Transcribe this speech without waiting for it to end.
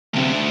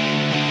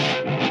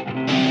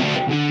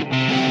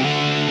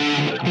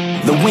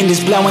The wind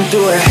is blowing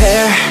through her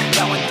hair.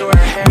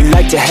 We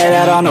like to head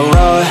out on the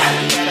road,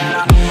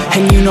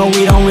 and you know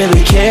we don't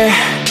really care,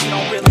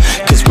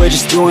 cause we're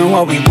just doing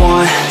what we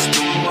want.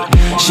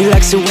 She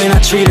likes it when I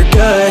treat her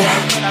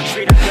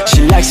good.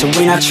 She likes it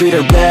when I treat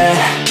her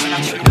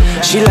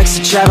bad. She likes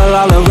to travel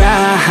all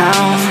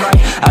around.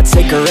 I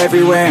take her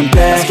everywhere and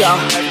back.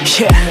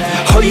 Yeah,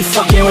 oh, you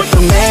fucking with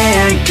the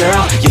man,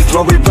 girl. You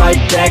throw it right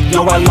back,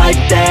 no, I like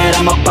that.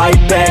 I'ma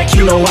bite back,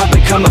 you know I've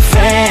become a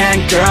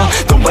fan, girl.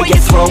 The way you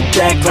throw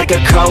back like a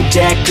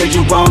Kodak, girl,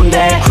 you own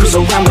that. Cruise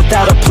around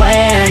without a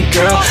plan,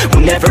 girl.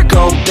 We'll never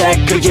go back,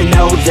 girl, you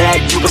know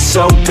that. You were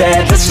so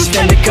bad, let's just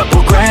spend a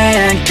couple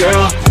grand,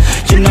 girl.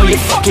 You know you're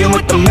fucking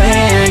with the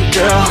man,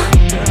 girl.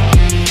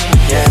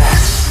 Yeah.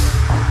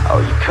 Oh,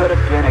 you could've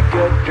been a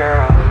good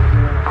girl,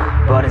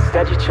 but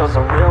instead you chose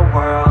a real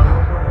world.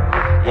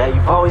 Yeah,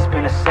 you've always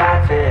been a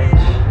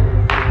savage.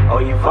 Oh,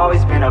 you've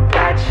always been a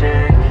bad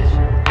chick.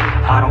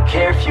 I don't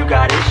care if you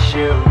got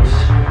issues.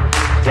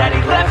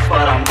 Daddy left,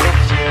 but I'm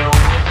with you.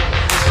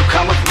 So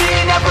come with me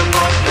and never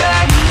look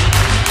back.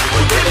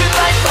 We're living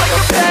life like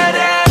a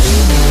badass.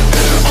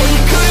 Oh,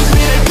 you could've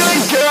been a good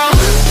girl,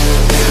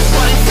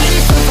 but instead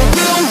you chose a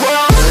real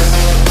world.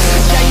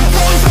 Yeah, you've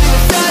always been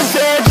a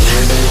savage.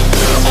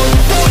 Oh,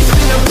 you've always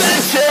been a bad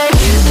chick.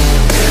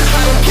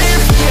 I don't care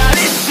if you got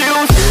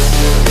issues.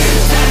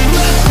 Daddy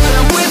left, but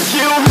I'm with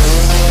you.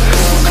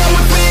 So come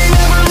with me and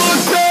never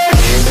look back.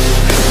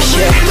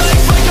 Yeah.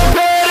 Life like a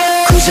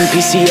badass. Cruising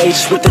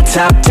PCH with the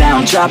top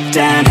down, drop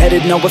down,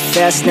 headed nowhere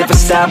fast, never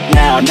stop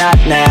now, not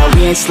now.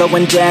 We ain't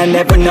slowing down,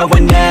 never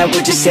knowing that.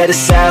 We're just headed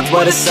south,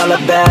 what it's all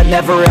about,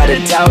 never out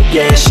of doubt,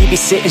 yeah. She be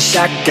sitting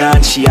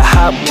shotgun, she a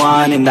hot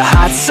one, in the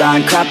hot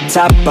sun, crop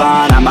top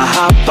on, I'ma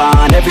hop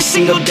on. Every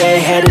single day,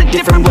 head a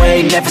different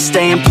way, never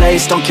stay in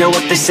place, don't care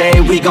what they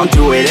say, we gon'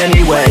 do it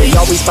anyway.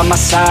 Always by my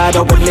side,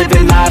 oh, we're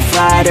living life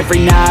right. Every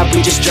night,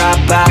 we just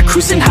drive by,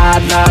 cruising high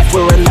life,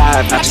 we're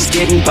alive. Not just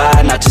getting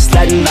by, not just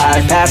letting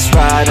life pass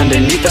right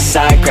underneath the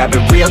side, grab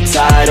it real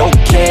tight.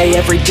 Okay,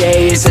 every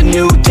day is a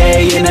new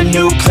day, in a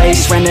new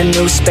place, rent a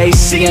new space,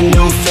 see a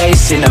new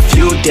face in a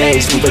few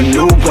days, move a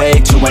new way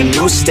to a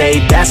new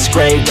state, that's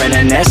great, rent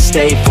an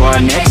estate for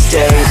our next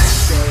date.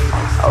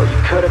 Oh, you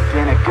could've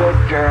been a good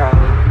girl,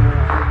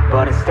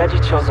 but instead you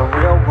chose a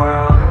real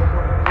world.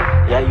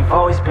 Yeah, you've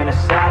always been a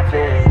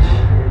savage.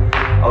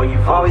 Oh,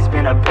 you've always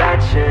been a bad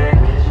chick.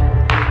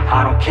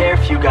 I don't care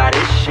if you got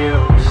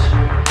issues.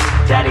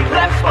 Daddy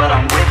left, but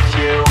I'm with